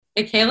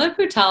Michaela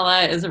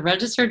Putala is a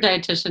registered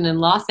dietitian in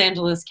Los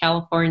Angeles,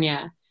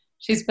 California.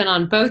 She's been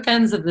on both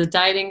ends of the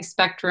dieting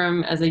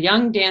spectrum. As a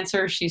young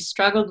dancer, she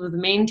struggled with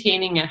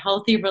maintaining a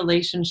healthy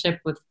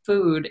relationship with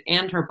food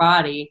and her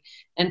body.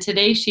 And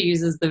today she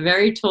uses the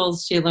very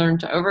tools she learned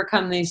to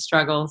overcome these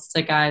struggles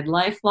to guide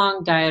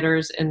lifelong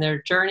dieters in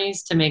their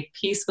journeys to make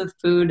peace with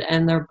food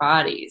and their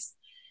bodies.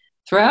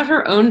 Throughout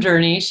her own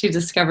journey, she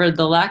discovered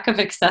the lack of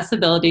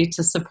accessibility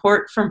to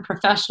support from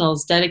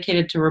professionals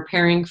dedicated to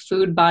repairing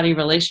food-body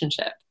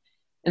relationship.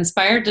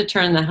 Inspired to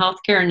turn the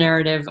healthcare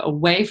narrative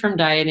away from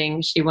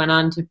dieting, she went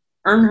on to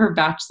earn her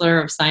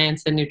Bachelor of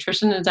Science in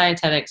Nutrition and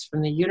Dietetics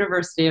from the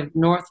University of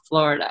North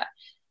Florida.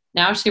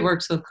 Now she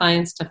works with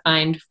clients to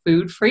find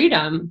food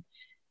freedom.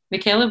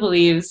 Michaela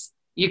believes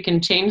you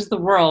can change the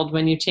world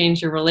when you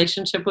change your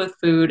relationship with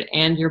food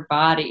and your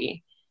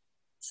body.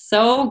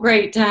 So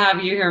great to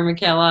have you here,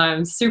 Michaela.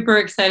 I'm super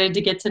excited to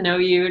get to know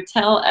you.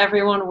 Tell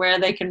everyone where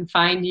they can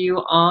find you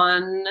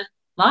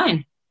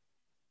online.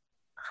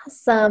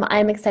 Awesome.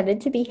 I'm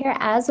excited to be here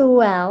as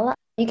well.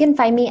 You can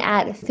find me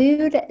at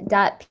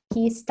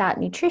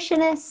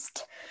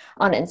food.peace.nutritionist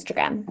on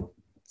Instagram.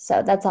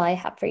 So that's all I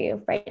have for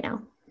you right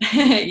now.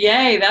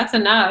 Yay, that's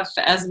enough.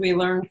 As we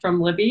learned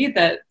from Libby,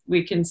 that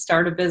we can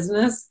start a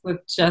business with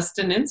just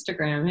an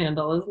Instagram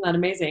handle. Isn't that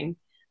amazing?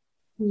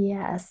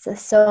 Yes,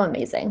 so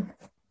amazing.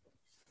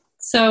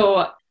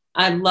 So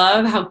I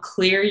love how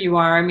clear you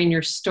are. I mean,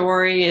 your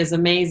story is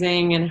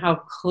amazing and how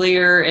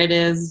clear it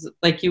is.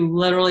 Like you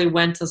literally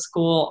went to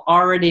school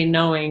already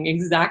knowing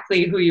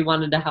exactly who you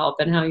wanted to help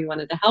and how you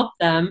wanted to help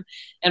them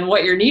and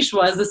what your niche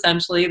was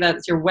essentially.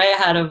 That's you're way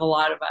ahead of a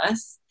lot of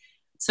us.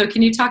 So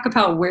can you talk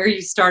about where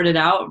you started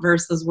out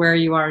versus where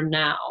you are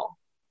now?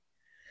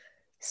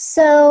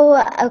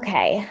 So,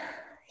 okay,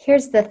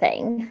 here's the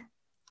thing.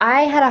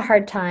 I had a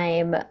hard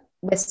time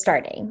with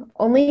starting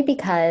only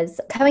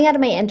because coming out of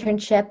my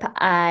internship,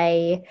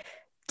 I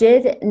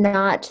did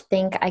not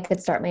think I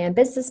could start my own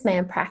business, my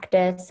own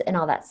practice, and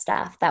all that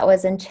stuff. That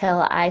was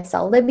until I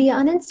saw Libby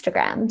on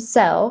Instagram.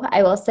 So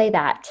I will say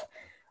that.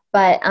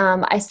 But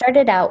I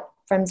started out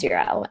from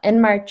zero. In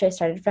March, I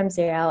started from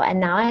zero, and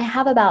now I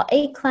have about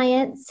 8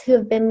 clients who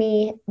have been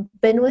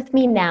with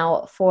me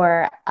now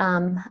for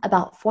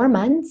about 4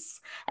 months,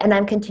 and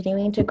I'm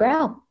continuing to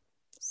grow.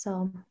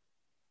 So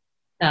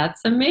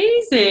That's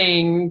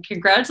amazing.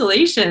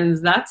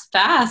 Congratulations. That's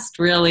fast,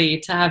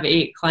 really, to have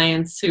 8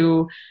 clients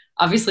who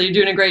obviously are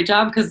doing a great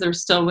job because they're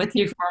still with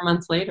you 4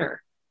 months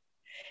later.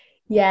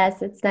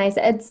 yes, it's nice.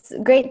 It's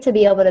great to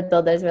be able to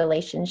build those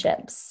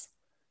relationships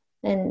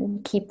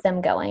and keep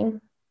them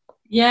going.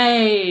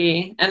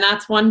 Yay. And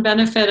that's one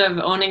benefit of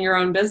owning your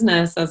own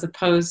business as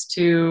opposed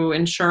to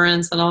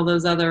insurance and all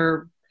those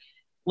other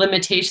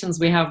limitations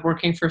we have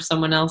working for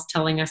someone else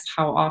telling us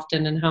how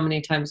often and how many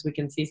times we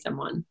can see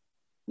someone.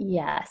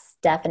 Yes,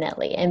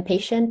 definitely.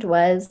 Impatient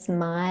was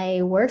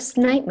my worst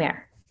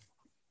nightmare.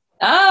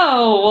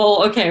 Oh,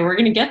 well, okay, we're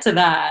going to get to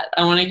that.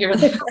 I want to hear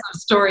some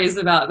stories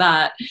about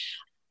that.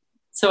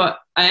 So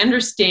I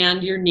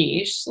understand your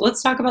niche.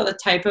 Let's talk about the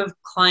type of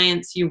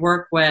clients you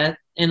work with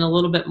in a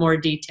little bit more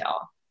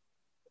detail.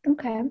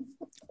 Okay.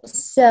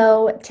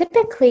 So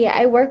typically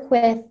I work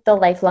with the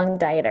lifelong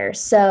dieter.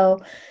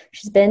 So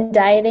she's been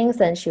dieting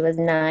since she was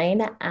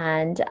 9,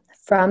 and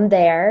from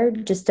there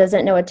just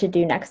doesn't know what to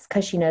do next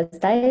because she knows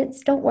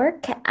diets don't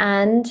work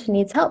and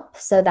needs help.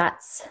 So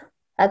that's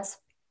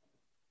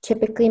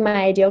typically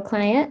my ideal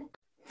client.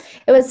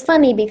 It was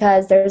funny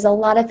because there's a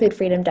lot of food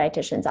freedom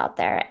dietitians out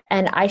there,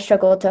 and I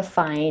struggled to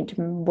find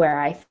where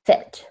I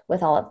fit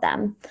with all of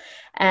them.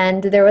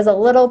 And there was a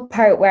little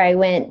part where I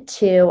went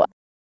to,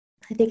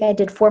 I think I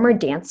did former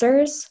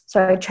dancers.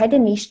 So I tried to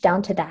niche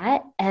down to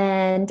that,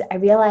 and I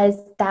realized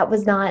that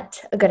was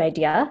not a good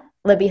idea.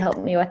 Libby helped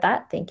me with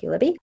that. Thank you,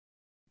 Libby.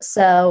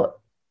 So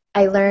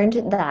I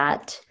learned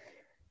that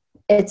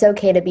it's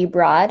okay to be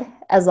broad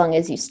as long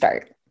as you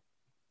start.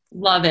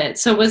 Love it.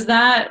 So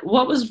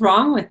what was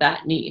wrong with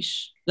that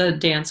niche, the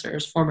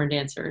dancers, former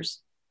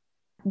dancers?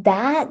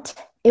 That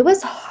it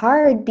was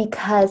hard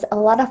because a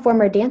lot of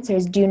former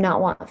dancers do not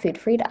want food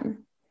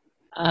freedom.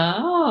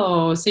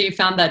 Oh, so you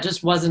found that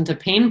just wasn't a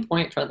pain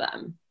point for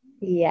them.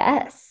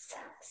 Yes.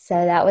 So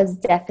that was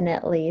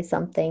definitely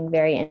something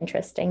very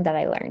interesting that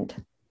I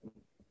learned.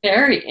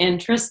 Very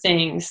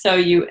interesting. So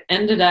you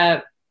ended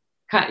up,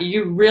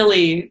 you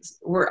really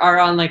are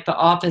on like the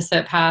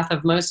opposite path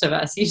of most of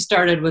us. You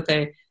started with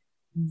a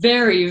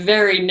very,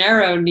 very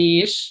narrow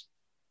niche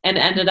and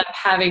ended up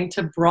having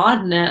to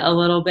broaden it a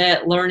little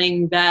bit,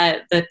 learning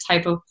that the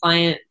type of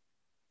client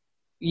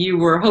you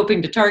were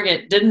hoping to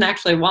target didn't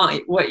actually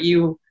want what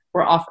you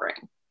were offering.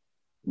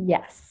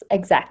 Yes,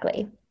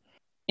 exactly.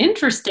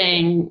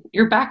 Interesting.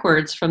 You're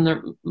backwards from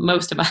the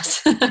most of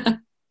us.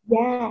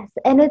 Yes.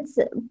 And it's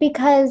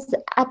because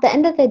at the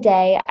end of the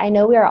day, I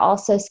know we are all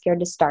so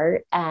scared to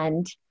start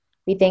and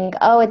we think,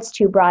 oh, it's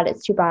too broad,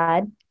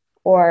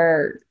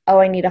 or oh,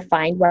 I need to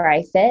find where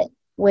I fit.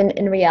 When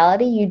in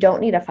reality, you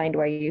don't need to find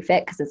where you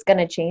fit because it's going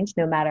to change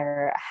no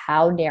matter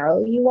how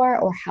narrow you are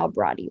or how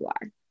broad you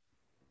are.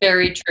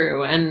 Very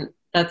true. And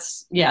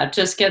yeah,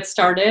 just get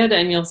started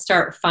and you'll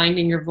start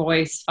finding your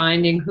voice,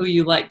 finding who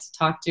you like to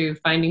talk to,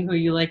 finding who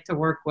you like to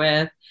work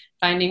with,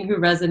 finding who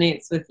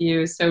resonates with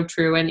you. So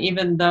true. And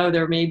even though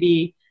there may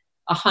be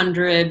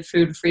 100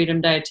 food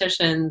freedom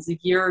dietitians,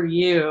 you're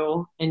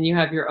you and you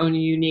have your own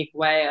unique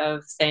way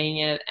of saying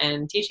it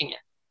and teaching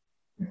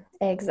it.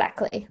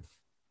 Exactly.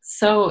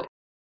 So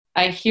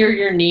I hear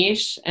your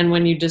niche. And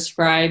when you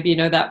describe,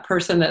 that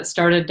person that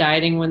started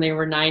dieting when they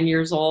were 9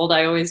 years old,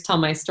 I always tell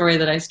my story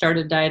that I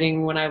started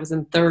dieting when I was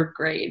in third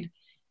grade.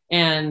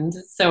 And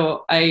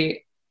so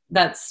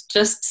that's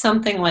just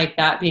something like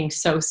that being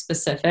so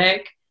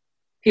specific.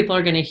 People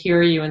are going to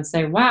hear you and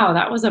say, wow,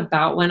 that was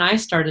about when I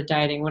started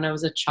dieting when I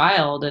was a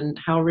child, and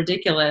how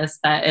ridiculous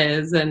that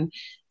is. And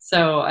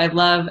so I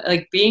love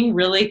being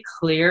really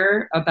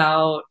clear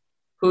about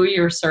who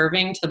you're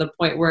serving to the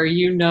point where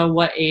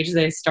what age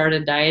they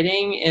started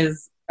dieting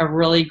is a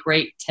really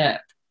great tip.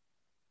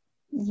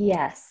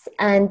 Yes.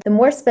 And the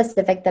more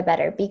specific, the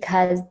better,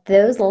 because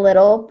those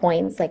little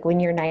points, like when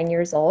you're 9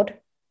 years old,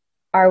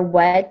 are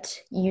what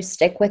you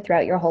stick with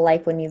throughout your whole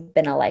life when you've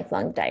been a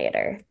lifelong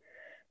dieter.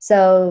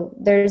 So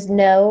there's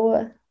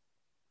no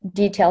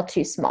detail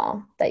too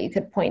small that you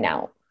could point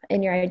out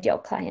in your ideal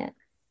client.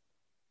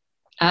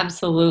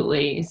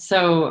 Absolutely.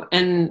 So,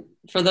 and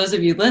for those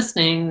of you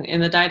listening,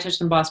 in the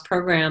Dietitian Boss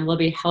program,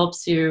 Libby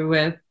helps you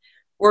with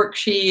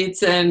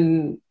worksheets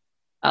and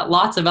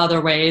lots of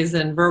other ways,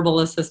 and verbal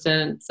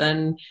assistance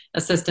and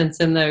assistance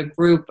in the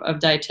group of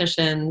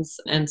dietitians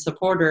and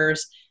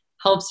supporters,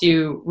 helps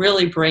you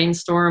really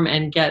brainstorm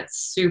and get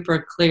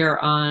super clear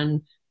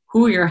on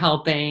who you're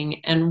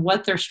helping and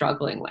what they're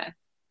struggling with.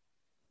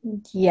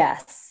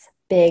 Yes,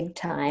 big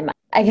time.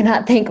 I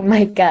cannot thank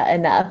Micah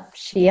enough.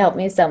 She helped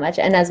me so much,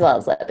 and as well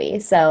as Libby.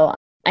 So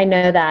I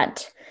know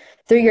that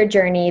through your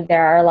journey,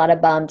 there are a lot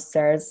of bumps.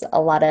 There's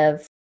a lot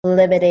of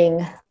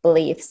limiting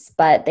beliefs,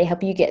 but they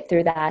help you get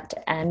through that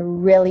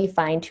and really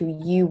find who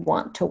you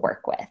want to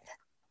work with.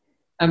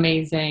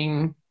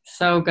 Amazing.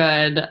 So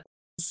good.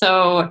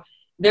 So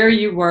there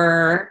you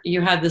were. You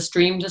had this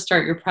dream to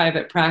start your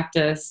private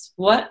practice.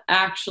 What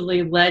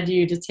actually led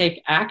you to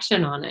take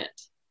action on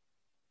it?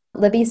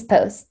 Libby's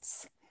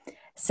posts.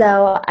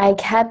 So I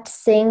kept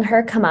seeing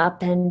her come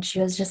up and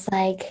she was just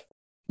like,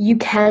 you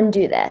can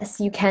do this.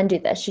 You can do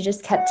this. She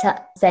just kept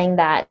saying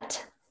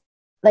that,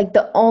 like,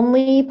 the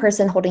only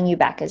person holding you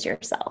back is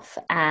yourself.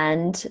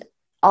 And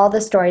all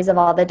the stories of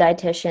all the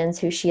dietitians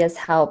who she has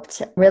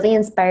helped really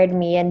inspired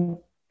me and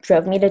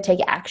drove me to take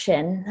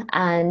action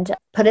and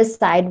put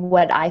aside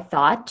what I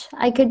thought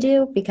I could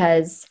do,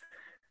 because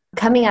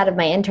coming out of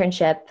my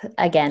internship,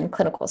 again,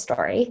 clinical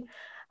story,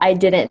 I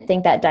didn't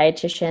think that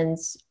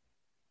dietitians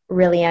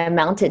really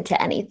amounted to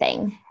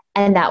anything.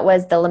 And that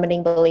was the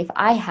limiting belief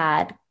I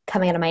had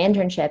coming out of my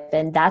internship.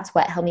 And that's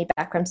what held me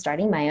back from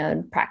starting my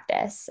own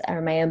practice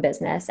or my own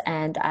business.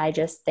 And I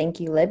just thank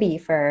you, Libby,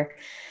 for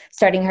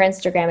starting her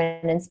Instagram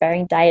and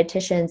inspiring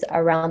dietitians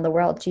around the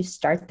world to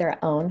start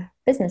their own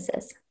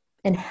businesses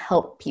and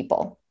help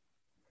people.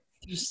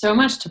 There's so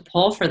much to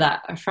pull from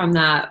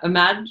that.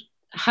 Imagine,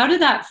 how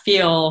did that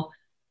feel?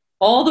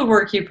 All the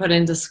work you put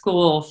into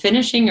school,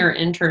 finishing your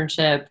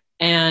internship,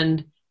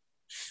 and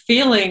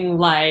feeling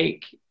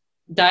like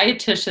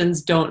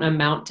dietitians don't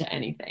amount to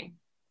anything.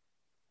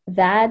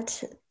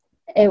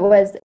 It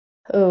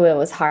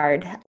was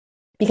hard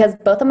because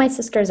both of my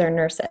sisters are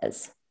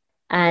nurses,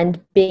 and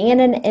being in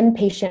an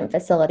inpatient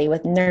facility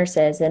with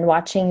nurses and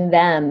watching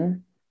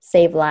them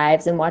save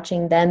lives and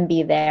watching them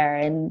be there,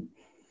 and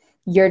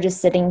you're just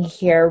sitting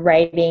here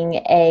writing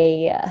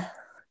a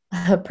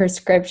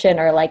prescription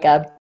or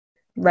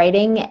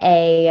writing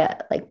a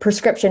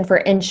prescription for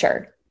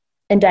Ensure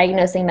and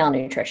diagnosing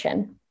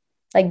malnutrition.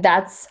 Like,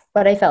 that's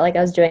what I felt like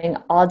I was doing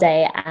all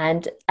day.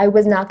 And I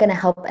was not going to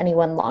help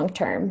anyone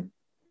long-term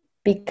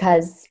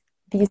because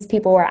these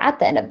people were at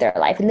the end of their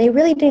life and they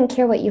really didn't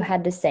care what you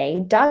had to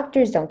say.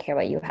 Doctors don't care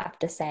what you have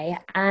to say.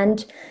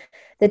 And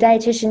the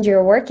dietitians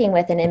you're working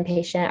with in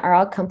inpatient are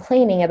all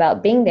complaining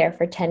about being there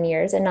for 10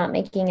 years and not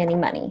making any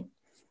money.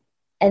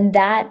 And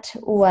that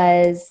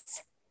was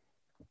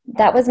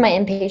my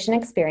inpatient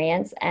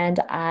experience. And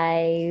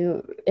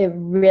it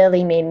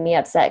really made me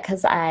upset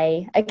because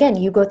again,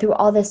 you go through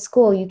all this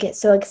school, you get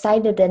so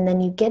excited, and then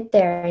you get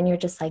there and you're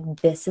just like,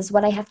 this is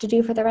what I have to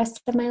do for the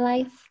rest of my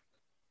life.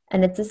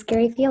 And it's a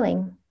scary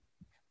feeling.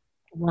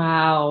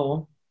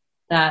 Wow.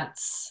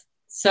 That's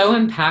so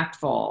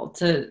impactful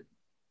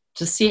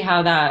to see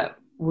how that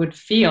would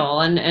feel.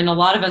 And a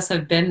lot of us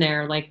have been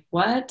there, like,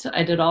 what?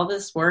 I did all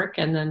this work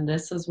and then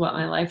this is what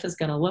my life is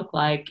going to look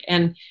like.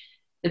 And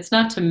it's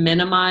not to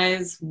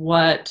minimize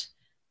what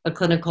a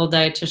clinical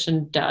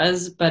dietitian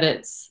does, but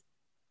it's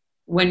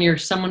when you're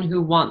someone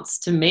who wants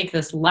to make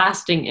this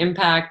lasting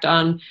impact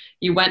on,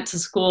 you went to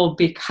school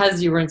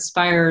because you were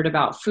inspired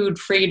about food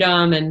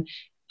freedom and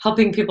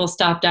helping people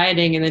stop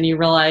dieting, and then you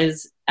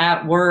realize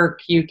at work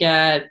you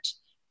get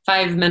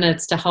 5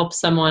 minutes to help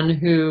someone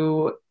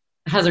who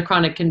has a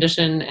chronic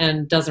condition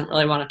and doesn't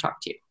really want to talk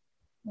to you.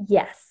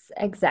 Yes.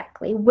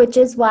 exactly. Which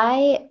is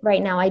why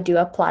right now I do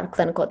applaud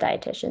clinical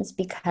dietitians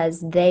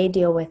because they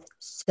deal with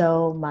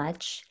so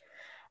much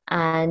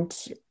and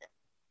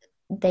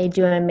they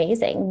do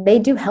amazing. They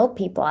do help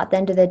people at the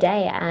end of the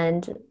day.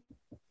 And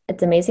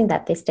it's amazing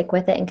that they stick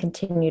with it and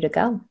continue to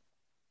go.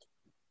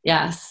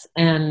 Yes.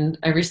 And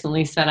I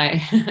recently said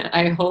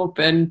I hope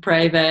and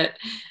pray that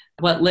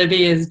what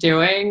Libby is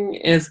doing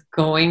is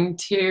going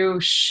to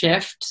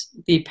shift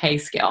the pay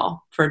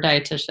scale for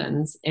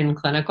dietitians in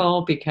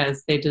clinical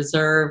because they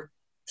deserve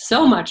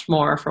so much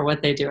more for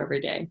what they do every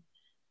day.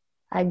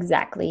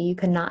 Exactly. You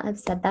could not have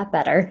said that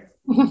better.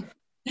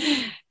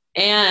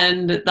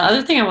 And the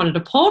other thing I wanted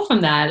to pull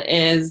from that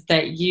is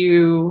that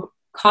you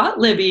caught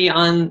Libby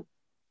on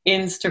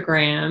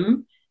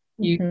Instagram.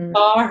 You Mhm.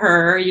 saw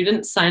her, you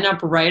didn't sign up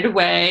right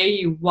away.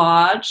 You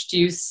watched,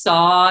 you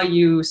saw,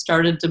 you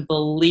started to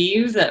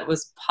believe that it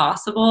was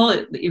possible,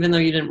 even though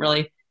you didn't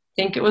really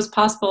think it was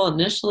possible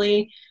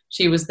initially.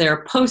 She was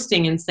there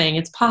posting and saying,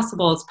 it's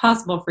possible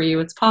for you,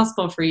 it's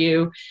possible for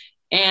you.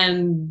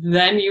 And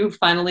then you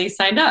finally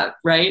signed up,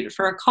 right,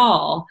 for a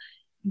call.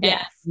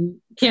 Yes. And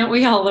can't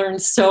we all learn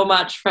so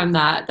much from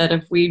that? That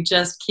if we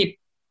just keep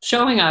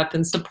showing up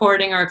and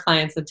supporting our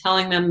clients and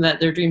telling them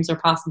that their dreams are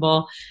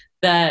possible,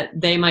 that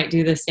they might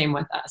do the same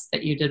with us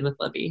that you did with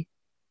Libby.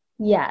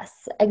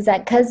 Yes,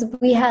 exactly. Because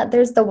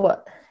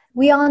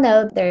we all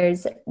know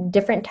there's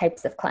different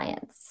types of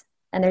clients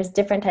and there's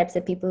different types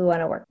of people who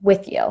want to work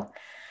with you.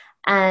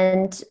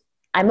 And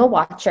I'm a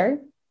watcher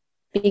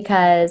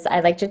because I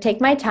like to take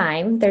my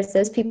time. There's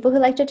those people who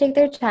like to take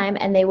their time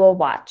and they will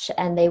watch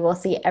and they will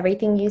see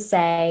everything you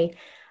say.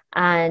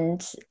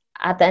 And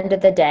at the end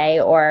of the day,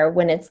 or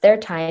when it's their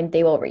time,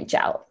 they will reach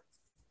out.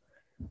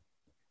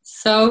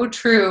 So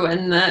true.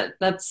 And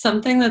that's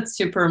something that's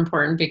super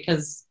important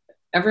because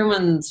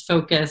everyone's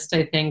focused,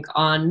 I think,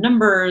 on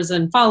numbers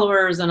and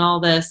followers and all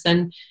this.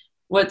 And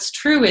what's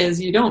true is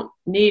you don't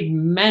need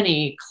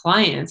many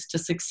clients to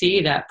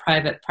succeed at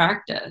private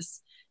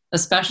practice,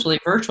 especially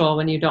virtual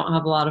when you don't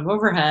have a lot of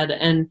overhead.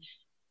 And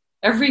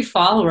every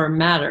follower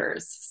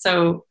matters.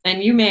 So,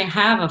 and you may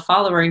have a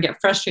follower and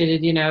get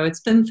frustrated, it's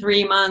been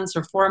 3 months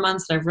or 4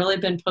 months that I've really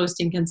been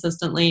posting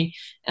consistently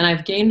and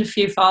I've gained a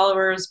few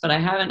followers, but I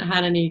haven't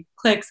had any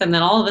clicks. And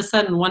then all of a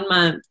sudden, 1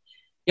 month,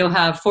 you'll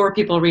have 4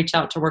 people reach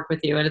out to work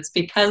with you. And it's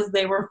because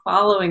they were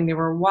following, they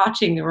were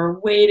watching, they were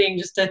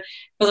waiting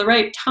for the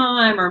right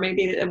time, or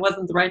maybe it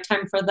wasn't the right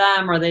time for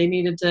them, or they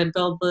needed to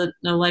build the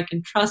know, like,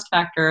 and trust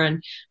factor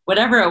and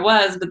whatever it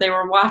was, but they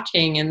were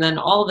watching. And then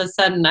all of a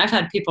sudden, I've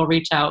had people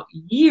reach out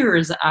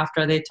years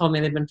after they told me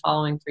they've been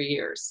following for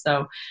years.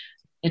 So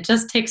it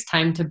just takes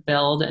time to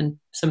build and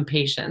some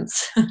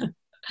patience.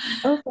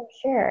 Oh, for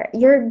sure.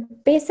 You're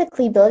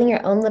basically building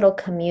your own little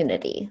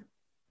community.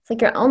 It's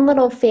like your own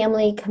little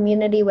family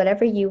community,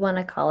 whatever you want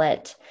to call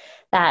it,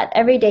 that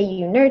every day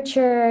you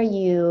nurture,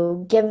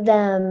 you give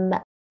them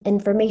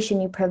information,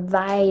 you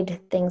provide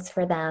things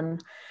for them.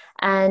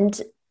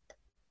 And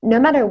no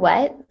matter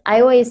what,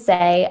 I always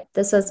say,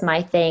 this was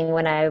my thing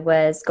when I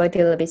was going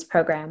through Libby's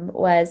program,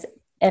 was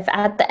if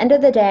at the end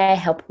of the day I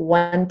help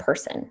one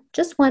person,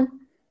 just one,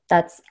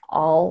 that's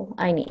all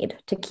I need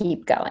to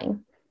keep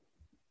going.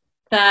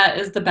 That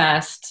is the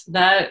best.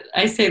 That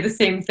I say the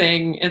same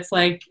thing. It's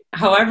like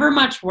however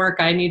much work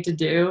I need to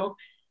do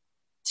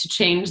to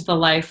change the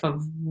life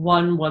of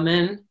one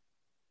woman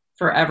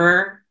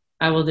forever,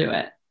 I will do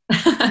it.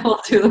 I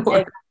will do the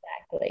work.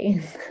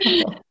 Exactly.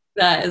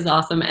 That is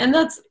awesome. And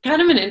that's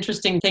kind of an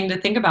interesting thing to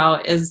think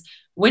about is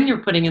when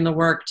you're putting in the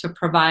work to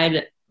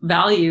provide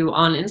value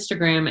on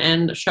Instagram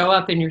and show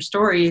up in your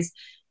stories,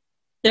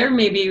 there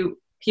may be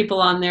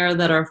people on there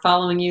that are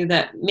following you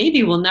that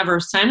maybe will never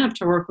sign up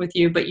to work with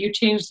you, but you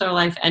changed their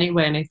life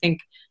anyway. And I think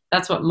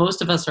that's what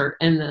most of us are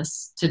in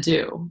this to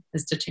do,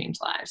 is to change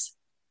lives.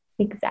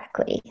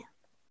 Exactly.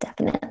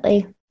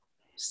 Definitely.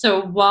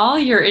 So while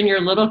you're in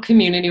your little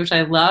community, which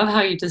I love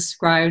how you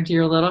described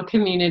your little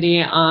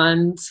community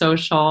on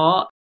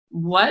social,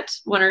 what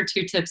 1 or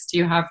 2 tips do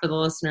you have for the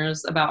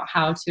listeners about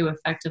how to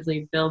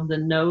effectively build the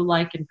know,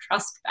 like, and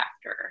trust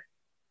factor?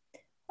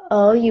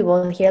 Oh, you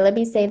will hear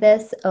Libby say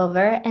this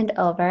over and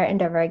over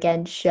and over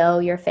again. Show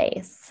your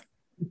face.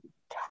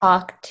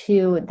 Talk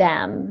to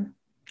them.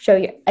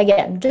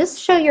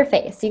 Just show your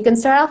face. You can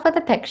start off with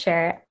a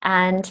picture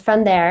and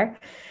from there,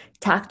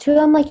 talk to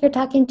them like you're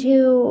talking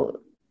to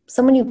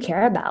someone you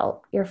care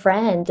about, your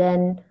friend,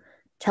 and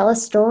tell a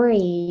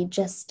story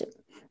just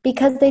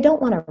because they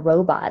don't want a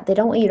robot. They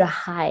don't want you to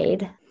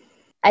hide.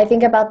 I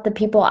think about the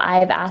people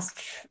I've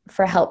asked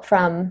for help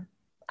from,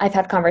 I've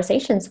had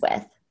conversations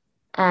with,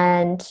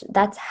 and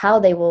that's how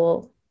they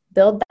will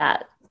build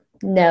that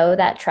know,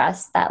 that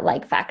trust, that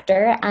like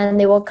factor, and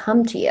they will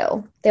come to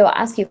you. They will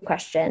ask you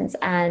questions,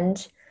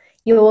 and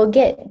you will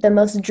get the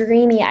most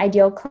dreamy,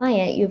 ideal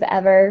client you've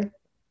ever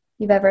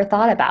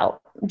thought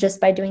about just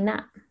by doing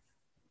that.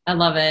 I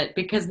love it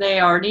because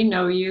they already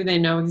know you. They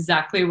know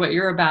exactly what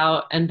you're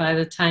about. And by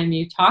the time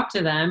you talk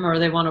to them or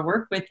they want to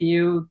work with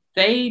you,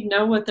 they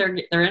know what they're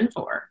in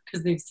for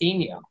because they've seen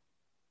you.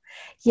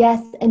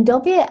 Yes. And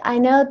I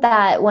know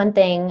that one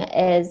thing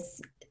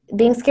is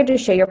being scared to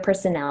show your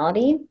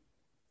personality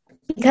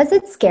because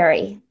it's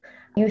scary.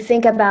 You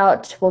think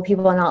about, will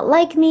people not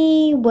like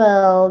me?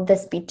 Will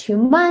this be too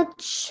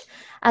much?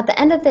 At the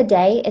end of the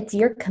day, it's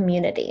your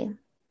community.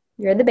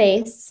 You're the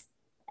base,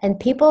 and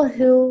people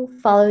who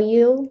follow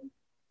you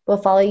will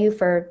follow you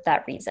for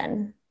that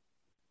reason.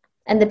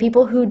 And the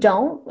people who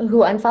don't, who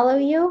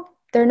unfollow you,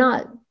 they're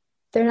not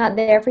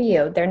there for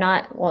you. They're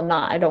not, well,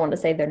 not, I don't want to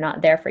say they're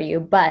not there for you,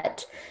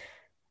 but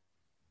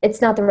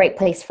it's not the right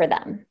place for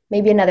them.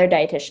 Maybe another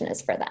dietitian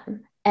is for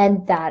them.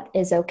 And that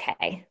is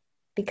okay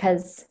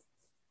because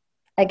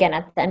again,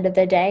 at the end of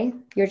the day,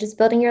 you're just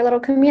building your little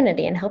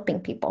community and helping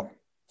people.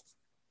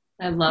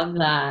 I love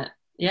that.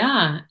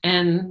 Yeah.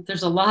 And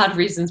there's a lot of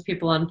reasons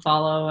people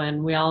unfollow,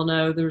 and we all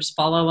know there's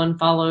follow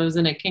unfollows,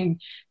 and it can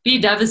be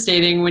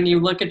devastating when you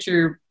look at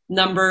your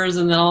numbers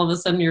and then all of a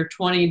sudden you're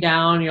 20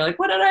 down. You're like,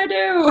 what did I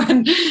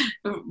do?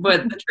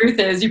 But the truth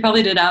is, you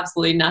probably did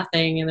absolutely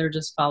nothing, and they're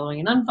just following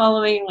and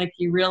unfollowing. Like,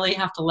 you really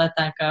have to let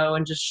that go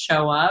and just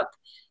show up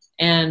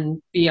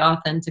and be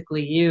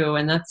authentically you.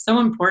 And that's so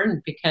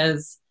important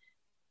because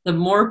the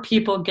more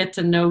people get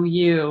to know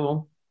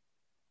you,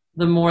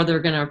 the more they're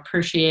going to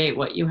appreciate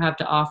what you have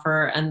to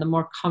offer, and the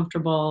more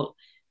comfortable,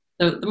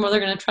 the more they're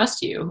going to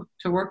trust you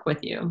to work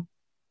with you.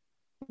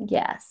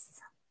 Yes,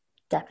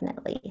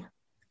 definitely.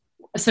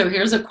 So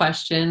here's a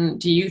question.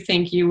 Do you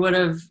think you would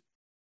have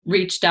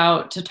reached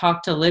out to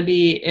talk to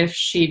Libby if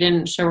she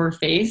didn't show her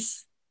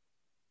face?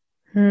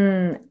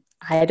 Hmm.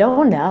 I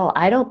don't know.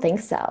 I don't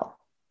think so,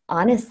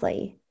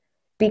 honestly,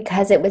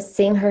 because it was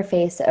seeing her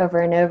face over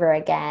and over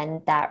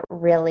again that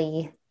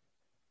really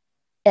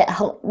it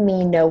helped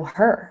me know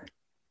her.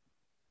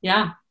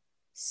 Yeah,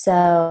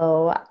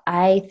 So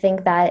I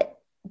think that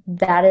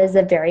that is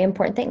a very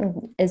important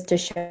thing is to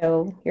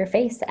show your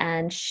face,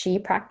 and she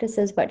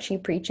practices what she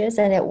preaches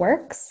and it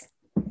works.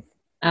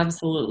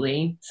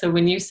 absolutely. So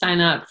when you sign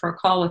up for a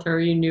call with her,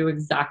 you knew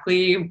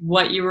exactly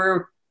what you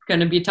were going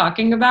to be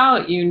talking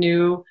about. You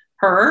knew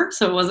her,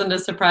 so it wasn't a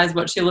surprise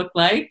what she looked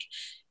like.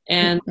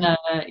 And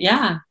Mhm.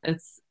 yeah,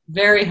 it's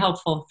very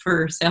helpful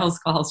for sales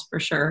calls for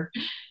sure.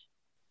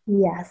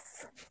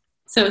 Yes.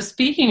 So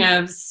speaking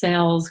of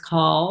sales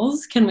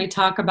calls, can we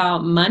talk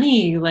about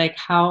money? Like,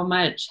 how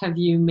much have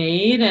you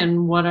made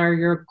and what are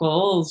your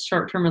goals,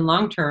 short term and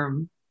long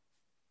term?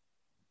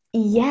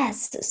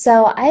 Yes.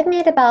 So I've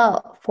made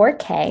about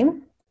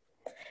 4K,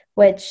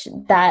 which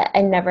that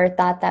I never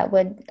thought that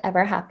would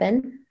ever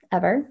happen,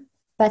 ever.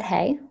 But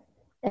hey,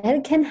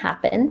 it can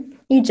happen.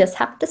 You just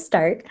have to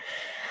start.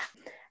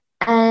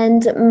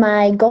 And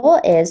my goal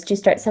is to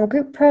start some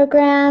group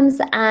programs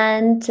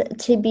and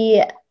to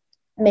be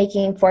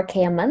making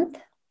 4K a month.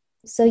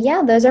 So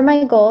yeah, those are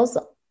my goals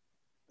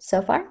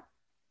so far.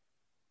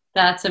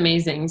 That's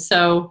amazing.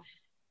 So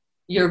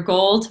your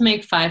goal to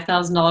make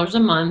 $5,000 a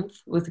month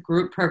with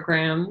group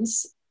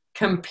programs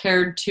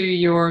compared to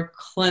your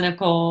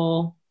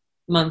clinical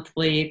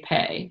monthly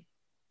pay.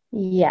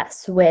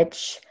 Yes,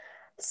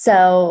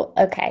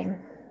 okay,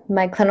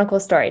 my clinical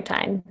story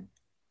time.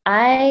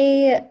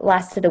 I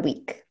lasted a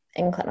week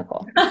in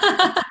clinical.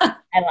 I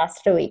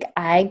lasted a week.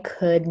 I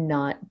could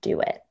not do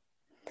it.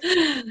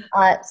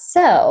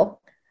 So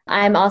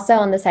I'm also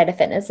on the side of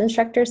fitness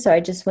instructor. So I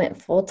just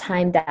went full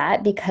time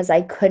that because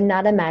I could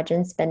not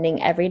imagine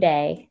spending every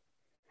day.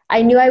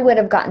 I knew I would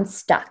have gotten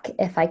stuck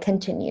if I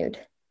continued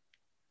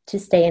to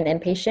stay in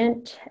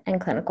inpatient and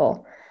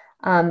clinical.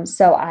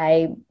 So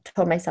I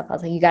told myself, I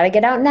was like, you got to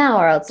get out now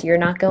or else you're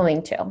not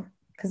going to,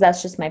 because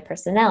that's just my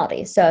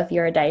personality. So if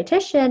you're a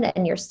dietitian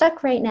and you're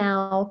stuck right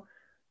now,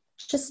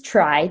 just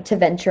try to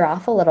venture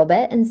off a little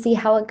bit and see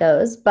how it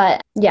goes.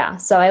 But yeah,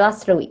 so I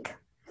lasted a week.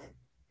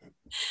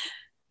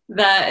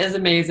 That is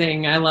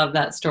amazing. I love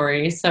that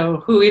story. So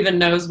who even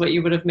knows what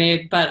you would have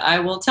made, but I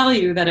will tell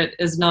you that it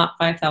is not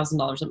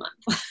 $5,000 a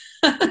month.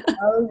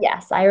 Oh,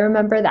 yes, I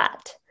remember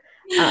that.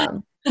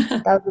 Um,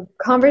 that was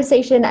a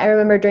conversation I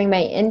remember during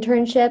my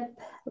internship,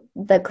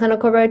 the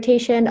clinical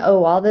rotation.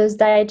 Oh, all those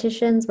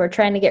dietitians were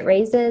trying to get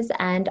raises,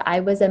 and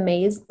I was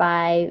amazed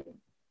by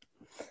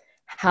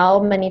how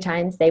many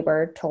times they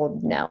were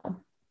told no.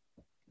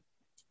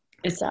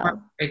 It's So,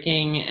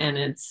 heartbreaking and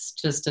it's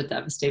just a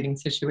devastating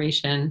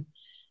situation.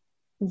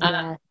 Uh,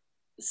 yeah.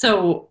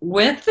 so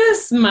with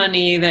this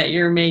money that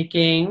you're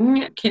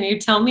making, can you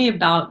tell me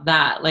about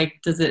that? Like,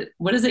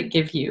 what does it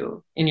give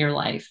you in your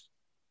life?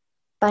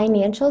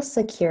 Financial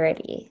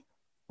security,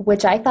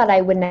 which I thought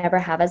I would never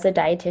have as a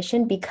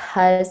dietitian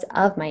because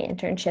of my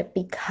internship,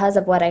 because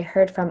of what I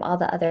heard from all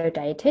the other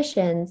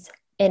dietitians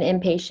in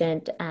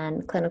inpatient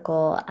and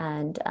clinical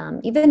and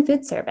even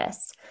food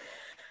service.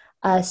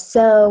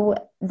 So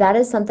that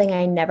is something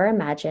I never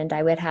imagined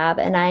I would have,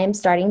 and I am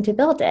starting to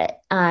build it.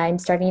 I'm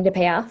starting to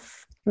pay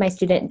off my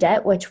student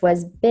debt, which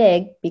was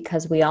big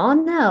because we all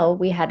know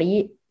we had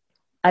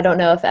I don't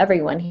know if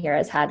everyone here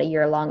has had a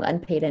year-long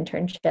unpaid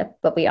internship,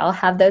 but we all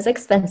have those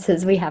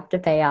expenses we have to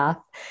pay off.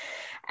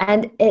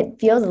 And it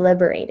feels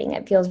liberating,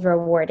 it feels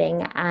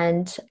rewarding,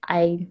 and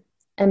I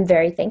am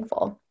very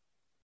thankful.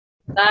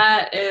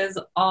 That is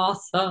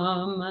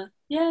awesome.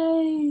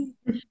 Yay.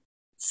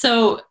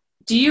 So,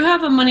 do you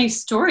have a money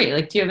story?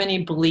 Like, do you have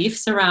any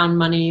beliefs around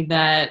money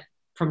that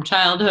from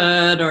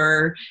childhood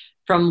or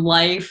from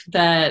life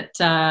that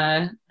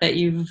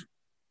you've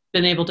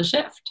been able to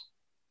shift?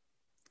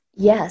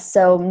 Yeah,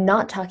 so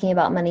not talking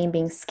about money and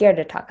being scared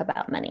to talk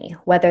about money,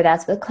 whether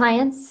that's with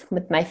clients,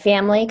 with my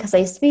family, because I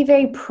used to be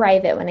very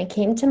private when it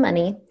came to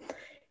money.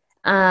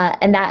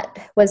 And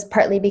that was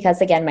partly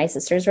because, again, my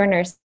sisters were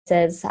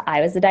nurses.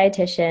 I was a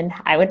dietitian.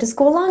 I went to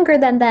school longer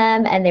than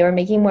them, and they were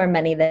making more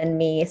money than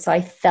me. So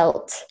I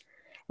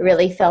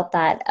really felt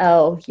that,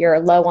 oh, you're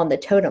low on the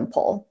totem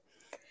pole.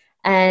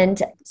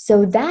 And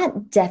so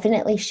that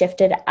definitely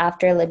shifted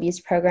after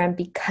Libby's program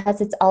because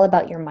it's all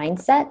about your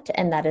mindset.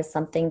 And that is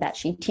something that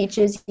she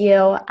teaches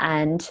you.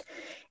 And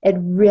it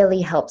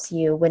really helps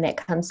you when it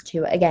comes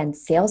to, again,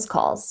 sales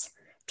calls,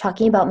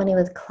 talking about money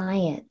with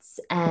clients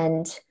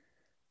and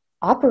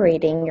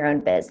operating your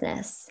own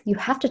business. You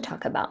have to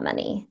talk about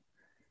money.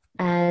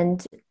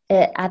 And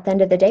it, at the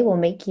end of the day, will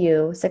make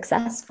you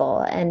successful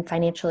and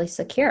financially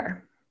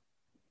secure.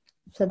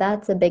 So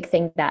that's a big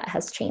thing that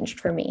has changed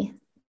for me.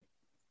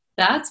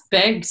 That's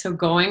big. So,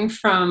 going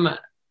from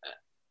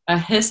a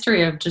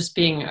history of just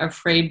being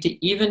afraid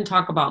to even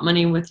talk about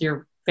money with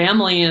your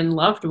family and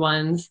loved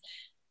ones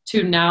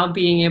to now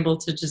being able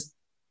to just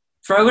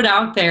throw it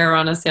out there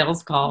on a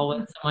sales call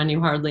with someone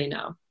you hardly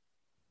know.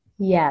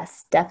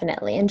 Yes,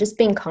 definitely. And just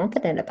being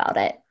confident about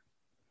it.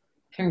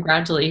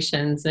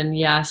 Congratulations. And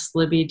yes,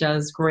 Libby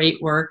does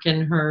great work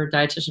in her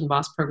Dietitian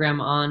Boss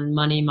program on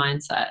money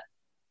mindset.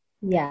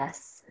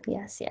 Yes,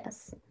 yes,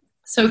 yes.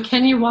 So,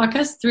 can you walk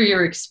us through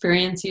your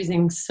experience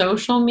using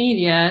social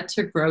media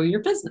to grow your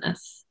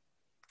business?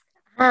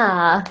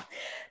 Ah,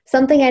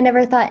 something I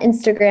never thought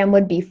Instagram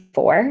would be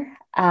for.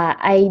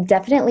 I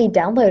definitely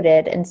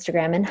downloaded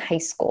Instagram in high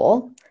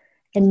school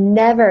and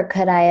never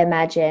could I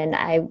imagine,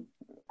 I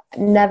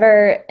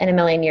never in a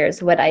million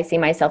years would I see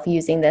myself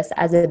using this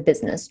as a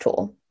business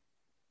tool.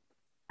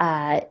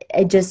 I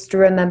just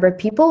remember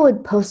people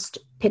would post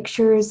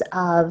pictures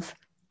of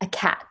a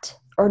cat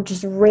or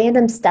just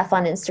random stuff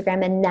on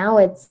Instagram, and now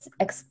it's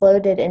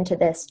exploded into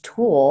this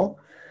tool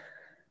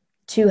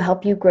to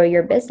help you grow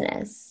your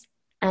business.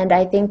 And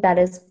I think that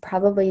is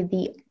probably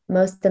the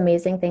most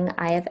amazing thing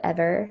I have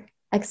ever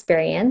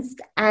experienced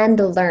and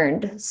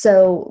learned.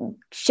 So,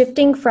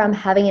 shifting from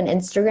having an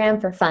Instagram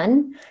for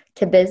fun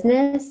to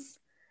business,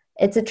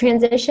 it's a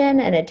transition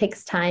and it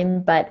takes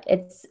time, but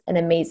it's an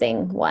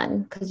amazing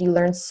one because you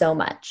learn so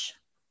much.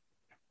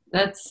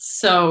 That's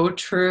so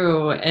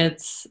true.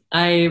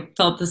 I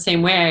felt the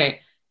same way.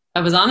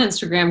 I was on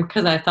Instagram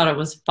because I thought it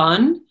was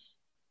fun.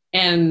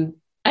 And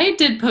I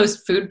did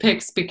post food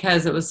pics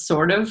because it was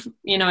sort of,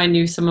 I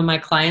knew some of my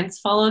clients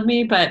followed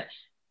me, but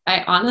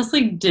I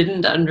honestly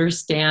didn't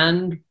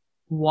understand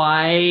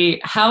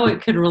how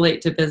it could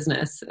relate to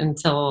business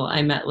until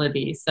I met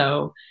Libby.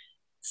 So,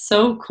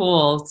 so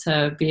cool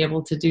to be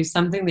able to do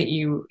something that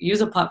you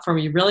use a platform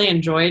you really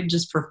enjoyed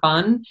just for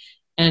fun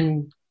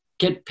and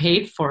get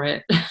paid for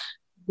it.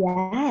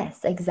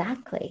 Yes,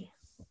 exactly.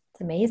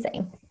 It's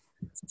amazing.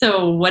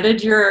 So, what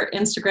did your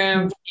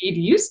Instagram feed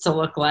used to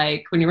look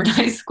like when you were in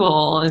high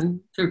school and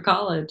through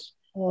college?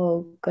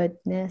 Oh,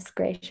 goodness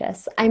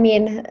gracious. I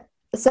mean,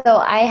 so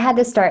I had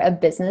to start a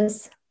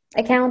business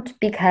account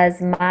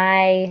because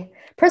my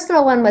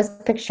personal one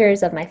was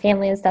pictures of my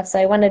family and stuff. So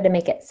I wanted to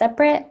make it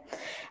separate.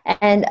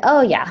 And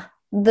oh yeah,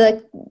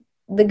 the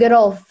good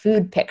old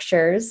food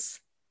pictures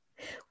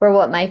were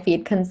what my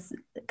feed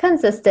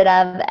consisted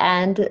of.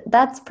 And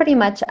that's pretty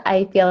much,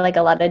 I feel like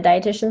a lot of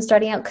dietitians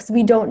starting out because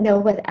we don't know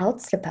what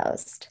else to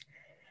post.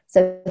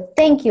 So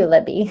thank you,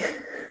 Libby,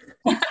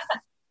 for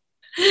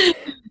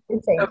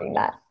changing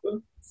that.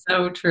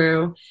 So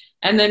true.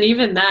 And then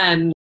even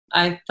then,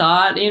 I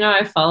thought,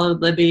 I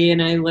followed Libby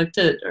and I looked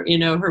at,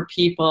 her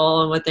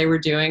people and what they were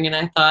doing. And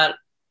I thought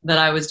that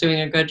I was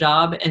doing a good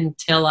job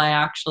until I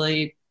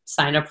actually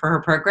signed up for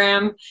her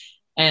program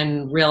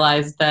and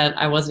realized that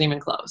I wasn't even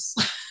close.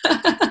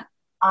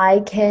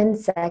 I can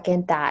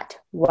second that.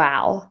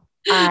 Wow.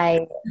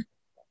 I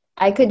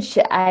could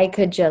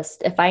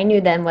just if I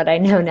knew then what I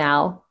know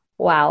now.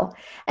 Wow.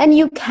 And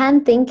you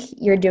can think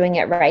you're doing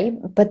it right,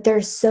 but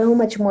there's so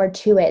much more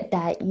to it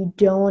that you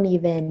don't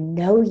even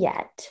know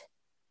yet.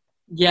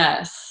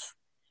 Yes.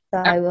 So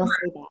I I will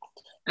say that.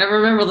 I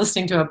remember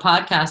listening to a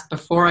podcast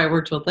before I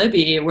worked with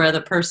Libby where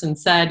the person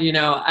said,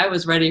 I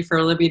was ready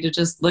for Libby to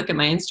just look at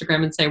my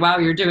Instagram and say, "Wow,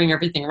 you're doing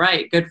everything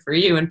right. Good for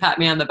you," and pat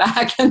me on the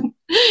back and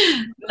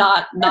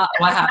not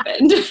what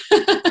happened.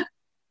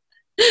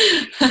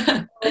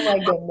 Oh my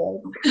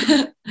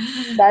goodness.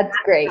 That's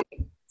great.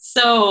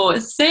 So,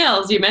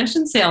 sales, you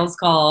mentioned sales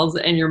calls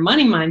and your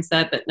money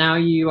mindset that now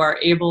you are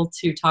able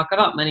to talk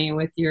about money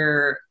with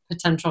your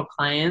potential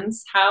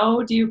clients.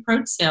 How do you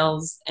approach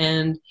sales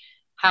and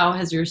how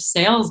has your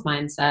sales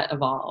mindset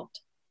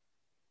evolved?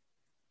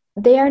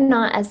 They are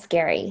not as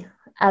scary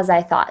as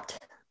I thought,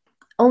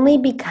 only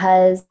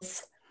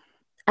because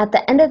at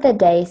the end of the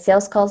day,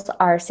 sales calls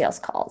are sales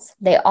calls.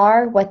 They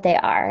are what they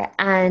are.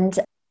 And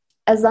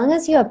as long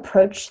as you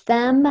approach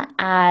them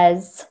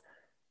as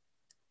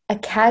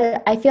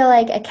I feel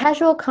like a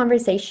casual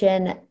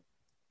conversation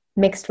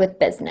mixed with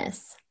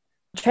business.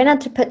 Try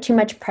not to put too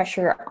much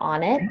pressure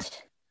on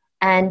it,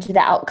 and the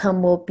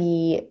outcome will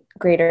be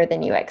greater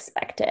than you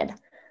expected.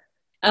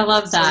 I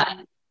love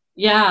that.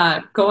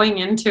 Yeah, going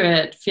into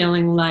it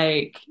feeling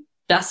like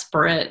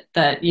desperate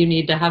that you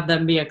need to have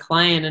them be a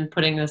client and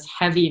putting this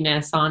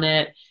heaviness on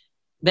it,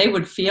 they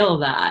would feel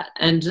that.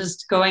 And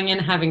just going in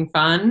having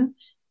fun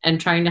and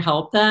trying to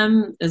help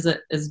them is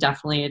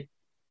definitely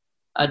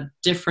a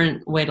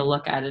different way to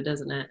look at it,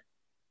 isn't it?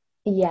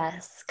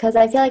 Yes, because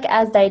I feel like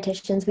as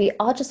dietitians, we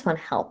all just want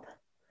to help.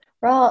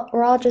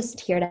 We're all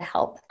just here to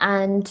help.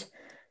 And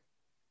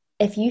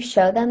if you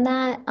show them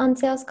that on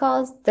sales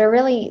calls,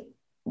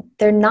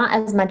 they're not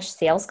as much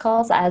sales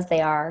calls as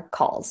they are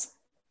calls.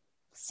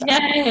 So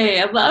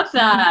Yay, I love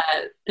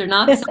that. They're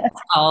not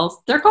sales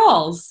calls, they're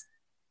calls.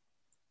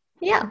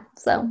 yeah,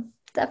 so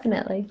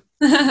definitely.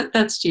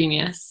 That's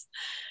genius.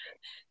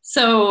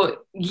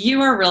 So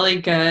you are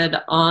really good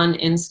on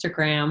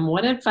Instagram.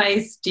 What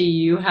advice do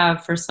you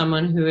have for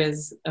someone who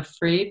is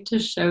afraid to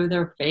show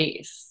their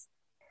face?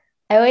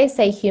 I always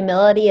say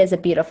humility is a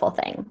beautiful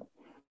thing.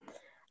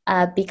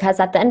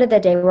 Because at the end of the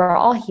day, we're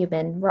all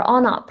human, we're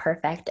all not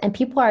perfect, and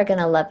people are going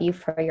to love you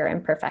for your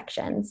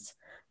imperfections.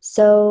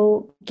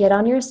 So get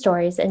on your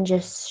stories and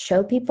just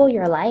show people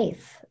your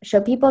life. Show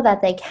people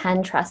that they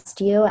can trust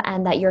you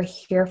and that you're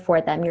here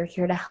for them. You're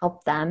here to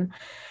help them.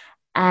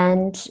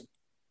 And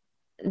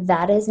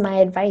that is my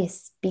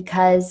advice,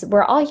 because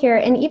we're all here,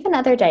 and even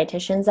other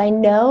dietitians, I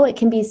know it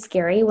can be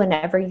scary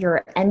whenever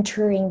you're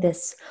entering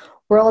this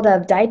world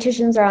of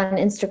dietitians are on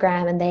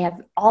Instagram and they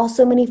have all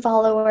so many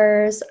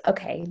followers.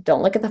 Okay,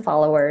 don't look at the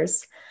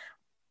followers,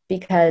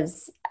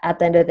 because at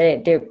the end of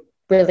the day, it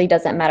really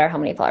doesn't matter how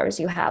many followers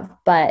you have.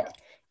 But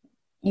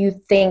you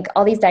think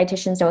all these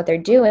dietitians know what they're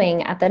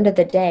doing. At the end of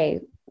the day,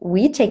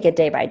 we take it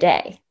day by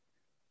day.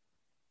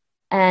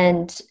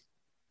 And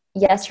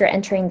yes, you're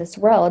entering this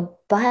world,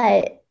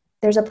 but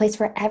there's a place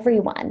for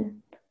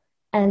everyone.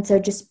 And so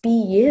just be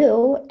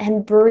you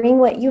and bring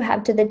what you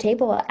have to the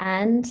table,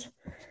 and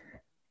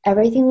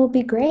everything will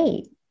be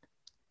great.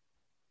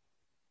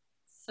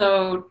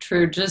 So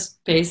true.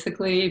 Just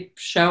basically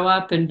show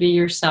up and be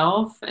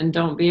yourself and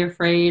don't be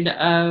afraid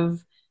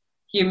of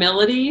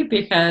humility,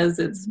 because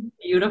it's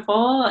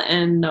beautiful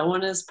and no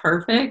one is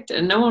perfect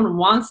and no one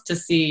wants to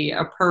see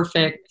a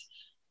perfect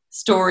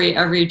story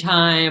every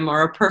time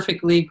or a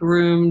perfectly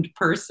groomed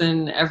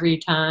person every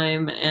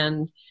time.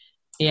 And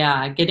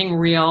yeah, getting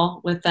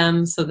real with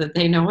them so that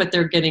they know what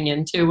they're getting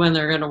into when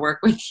they're going to work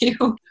with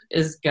you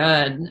is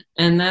good.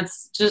 And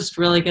that's just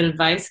really good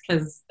advice,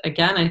 because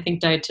again, I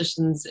think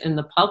dietitians in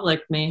the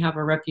public may have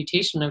a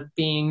reputation of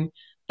being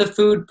the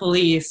food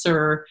police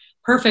or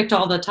perfect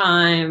all the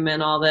time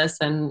and all this,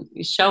 and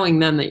showing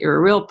them that you're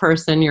a real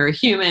person, you're a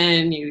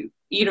human, you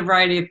eat a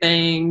variety of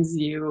things,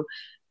 you're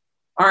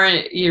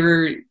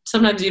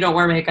sometimes you don't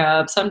wear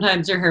makeup,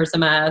 sometimes your hair's a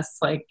mess,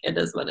 like it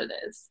is what it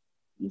is.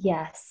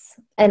 Yes.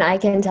 And I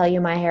can tell you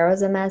my hair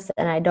was a mess,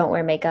 and I don't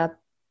wear makeup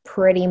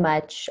pretty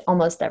much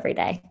almost every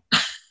day.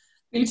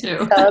 Me too.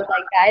 So I was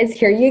like, guys,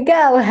 here you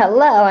go.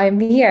 Hello, I'm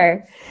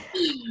here.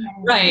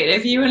 Right.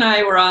 If you and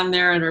I were on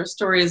there and our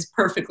story is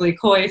perfectly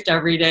coiffed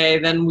every day,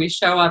 then we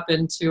show up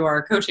into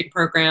our coaching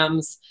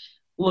programs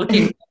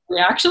looking like we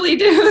actually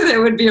do, that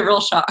would be a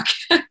real shock.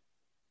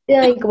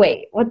 You're like,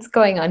 wait, what's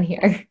going on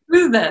here?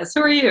 Who's this?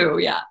 Who are you?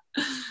 Yeah.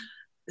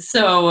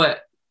 So,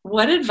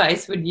 what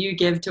advice would you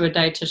give to a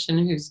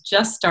dietitian who's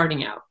just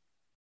starting out?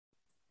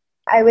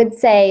 I would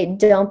say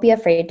don't be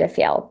afraid to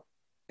fail,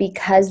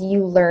 because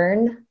you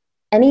learn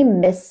any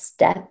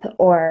misstep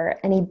or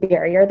any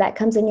barrier that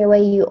comes in your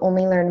way, you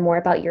only learn more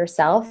about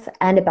yourself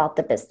and about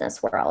the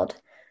business world.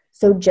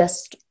 So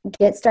just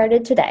get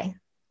started today,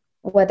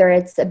 whether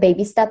it's a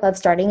baby step of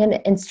starting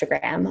an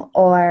Instagram,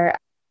 or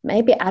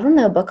maybe, I don't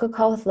know, book a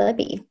call with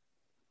Libby,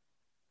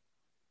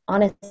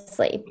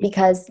 honestly,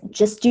 because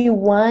just do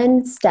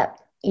one step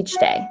each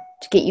day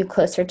to get you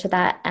closer to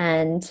that.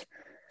 And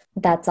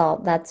that's all.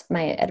 That's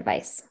my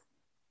advice.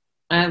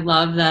 I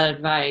love that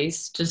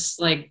advice. Just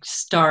like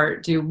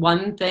start, do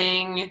one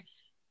thing.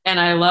 And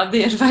I love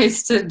the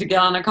advice to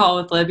get on a call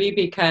with Libby,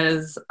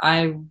 because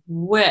I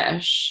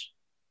wish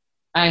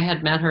I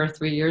had met her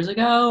 3 years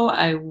ago.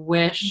 I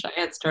wish I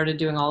had started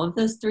doing all of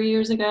this 3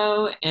 years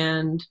ago,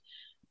 and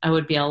I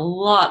would be a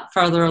lot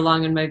farther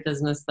along in my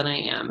business than I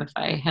am if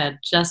I had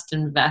just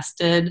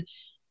invested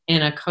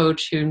in a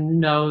coach who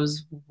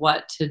knows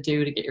what to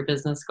do to get your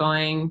business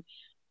going.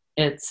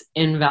 It's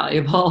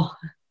invaluable.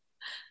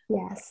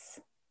 Yes.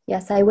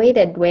 Yes, I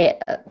waited,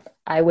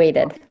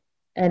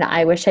 and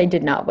I wish I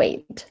did not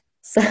wait.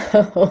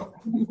 So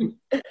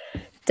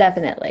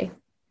definitely.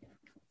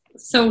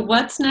 So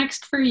what's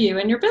next for you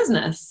and your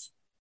business?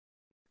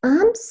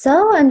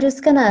 So I'm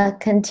just gonna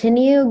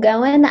continue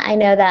going. I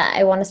know that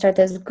I want to start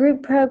those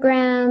group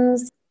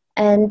programs,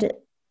 and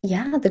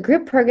yeah, the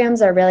group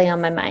programs are really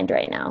on my mind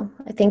right now.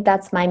 I think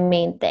that's my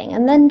main thing,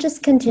 and then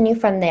just continue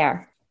from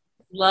there.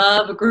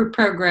 Love a group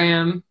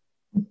program.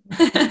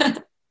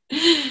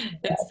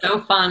 It's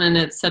so fun and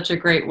it's such a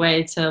great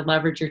way to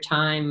leverage your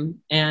time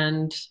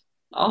and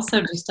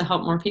also just to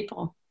help more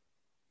people.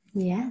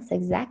 Yes,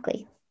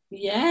 exactly.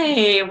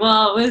 Yay.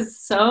 Well, it was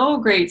so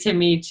great to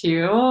meet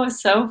you.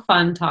 So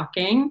fun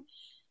talking.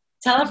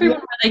 Tell Yeah. everyone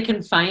where they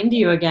can find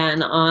you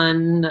again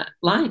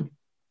online.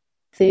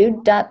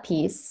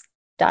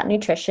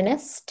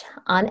 Food.peace.nutritionist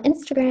on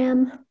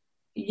Instagram.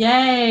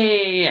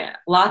 Yay.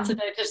 Lots of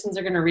dietitians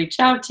are going to reach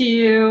out to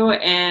you,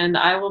 and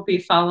I will be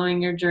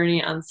following your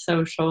journey on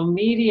social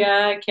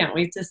media. Can't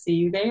wait to see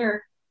you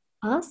there.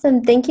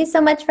 Awesome. Thank you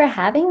so much for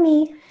having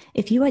me.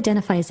 If you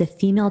identify as a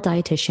female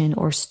dietitian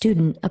or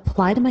student,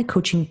 apply to my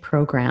coaching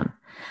program.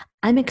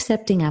 I'm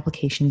accepting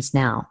applications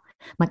now.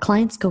 My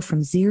clients go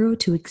from zero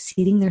to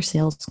exceeding their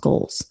sales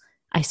goals.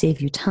 I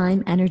save you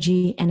time,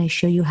 energy, and I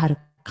show you how to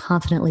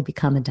confidently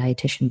become a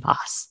dietitian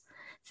boss.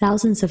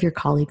 Thousands of your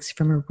colleagues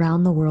from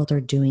around the world are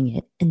doing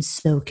it, and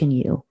so can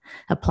you.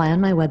 Apply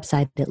on my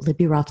website at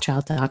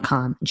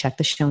libbyrothschild.com and check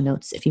the show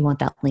notes if you want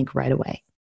that link right away.